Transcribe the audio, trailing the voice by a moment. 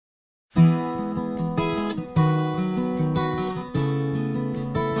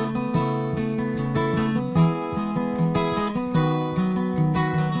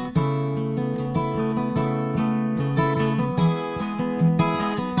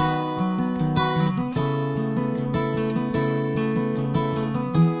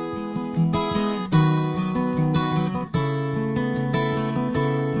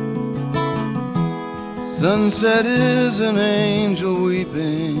Sunset is an angel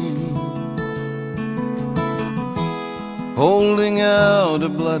weeping, holding out a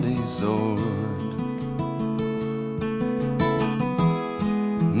bloody sword.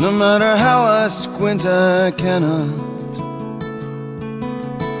 No matter how I squint, I cannot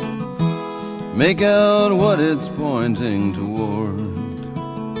make out what it's pointing toward.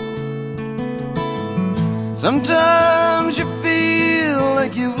 Sometimes you feel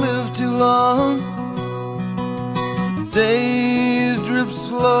like you've lived too long. Days drip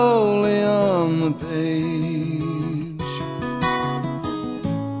slowly on the page.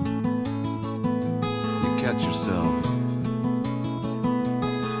 You catch yourself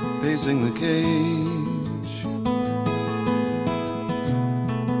pacing the cage.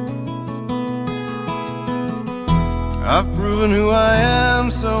 I've proven who I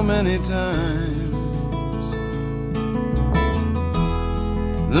am so many times.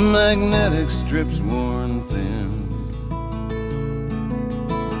 The magnetic strip's worn thin,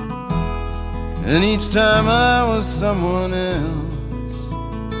 and each time I was someone else,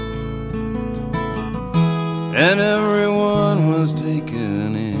 and everyone was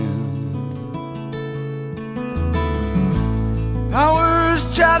taken in. Powers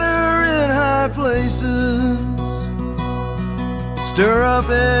chatter in high places, stir up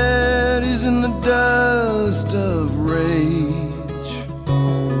eddies in the dust of rage.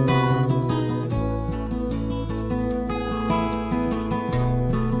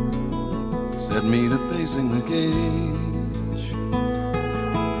 Set me to pacing the cage.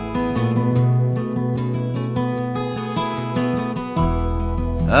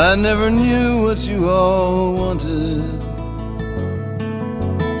 I never knew what you all wanted,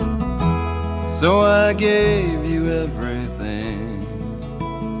 so I gave you everything,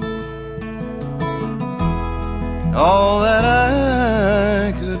 all that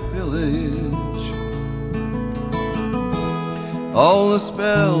I could pillage, all the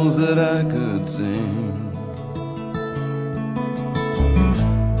spells that I could sing.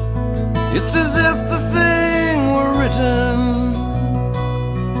 It's as if the thing were written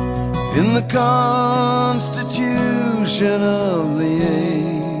in the constitution of the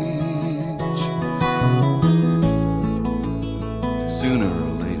age. Sooner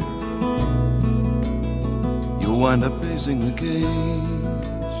or later, you'll wind up pacing the cage.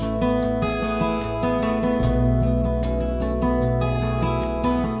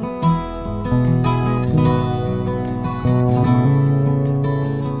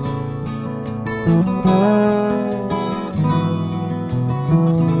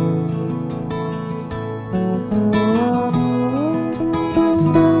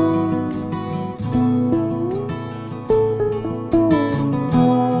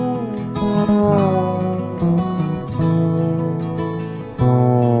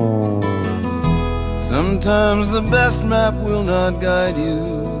 Sometimes the best map will not guide you.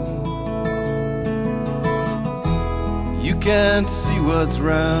 You can't see what's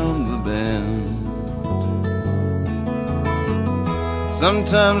round the bend.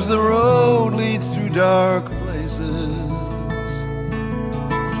 Sometimes the road leads through dark places.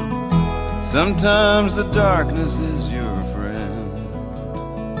 Sometimes the darkness is your friend.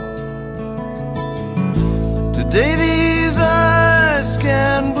 Today these eyes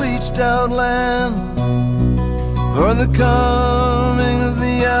scan bleached out land for the coming of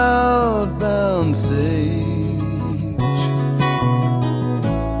the outbound stage.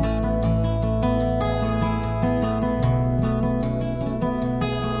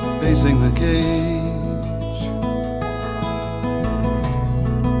 Pacing the cage.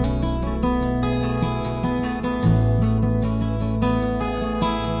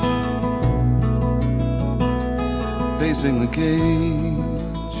 Pacing the cage.